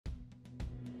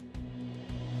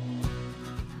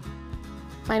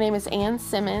My name is Ann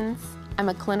Simmons. I'm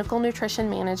a clinical nutrition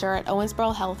manager at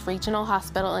Owensboro Health Regional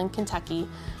Hospital in Kentucky,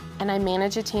 and I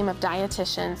manage a team of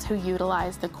dietitians who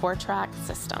utilize the Cortrak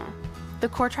system. The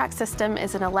Cortrak system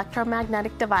is an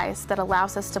electromagnetic device that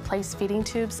allows us to place feeding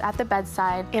tubes at the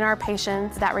bedside in our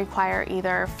patients that require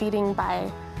either feeding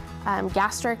by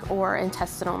gastric or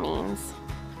intestinal means.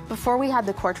 Before we had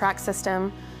the Cortrak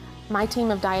system, my team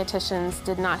of dietitians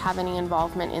did not have any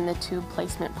involvement in the tube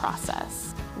placement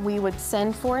process. We would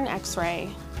send for an x-ray,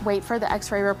 wait for the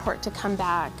x-ray report to come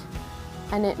back,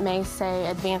 and it may say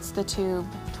advance the tube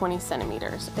 20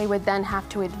 centimeters. They would then have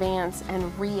to advance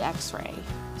and re-x-ray.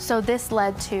 So this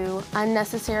led to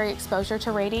unnecessary exposure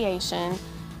to radiation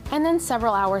and then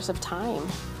several hours of time.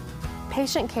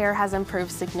 Patient care has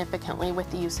improved significantly with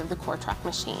the use of the Cortrak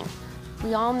machine.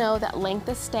 We all know that length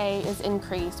of stay is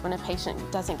increased when a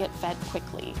patient doesn't get fed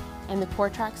quickly, and the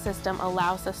Cortrak system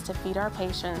allows us to feed our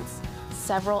patients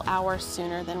several hours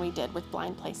sooner than we did with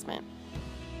blind placement.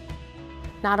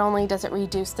 Not only does it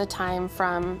reduce the time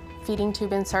from feeding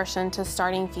tube insertion to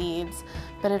starting feeds,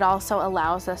 but it also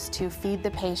allows us to feed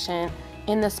the patient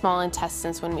in the small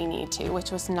intestines when we need to, which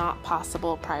was not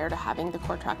possible prior to having the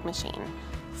Cortrak machine.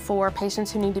 For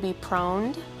patients who need to be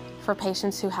proned, for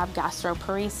patients who have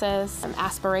gastroparesis,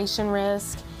 aspiration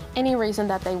risk, any reason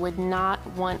that they would not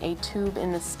want a tube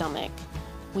in the stomach,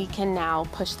 we can now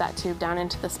push that tube down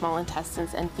into the small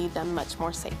intestines and feed them much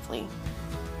more safely.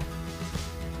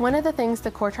 One of the things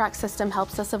the Cortrak system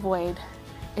helps us avoid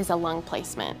is a lung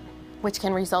placement, which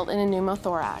can result in a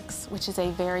pneumothorax, which is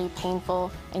a very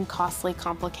painful and costly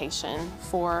complication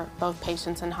for both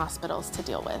patients and hospitals to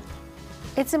deal with.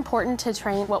 It's important to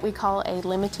train what we call a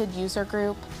limited user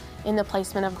group in the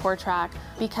placement of Cortrak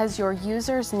because your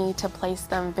users need to place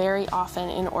them very often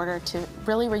in order to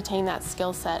really retain that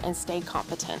skill set and stay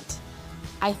competent.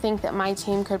 I think that my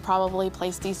team could probably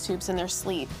place these tubes in their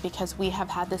sleep because we have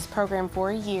had this program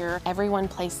for a year. Everyone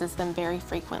places them very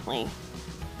frequently.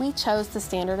 We chose the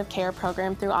standard of care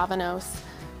program through Avanos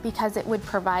because it would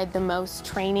provide the most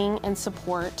training and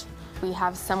support. We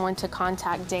have someone to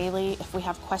contact daily if we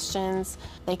have questions.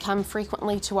 They come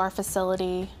frequently to our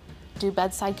facility, do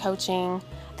bedside coaching.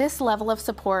 This level of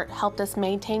support helped us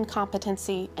maintain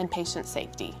competency and patient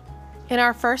safety. In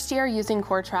our first year using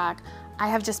Cortrak, I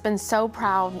have just been so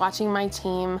proud watching my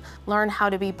team learn how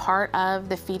to be part of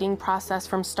the feeding process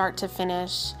from start to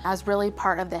finish as really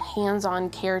part of the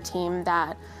hands-on care team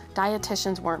that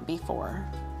dietitians weren't before.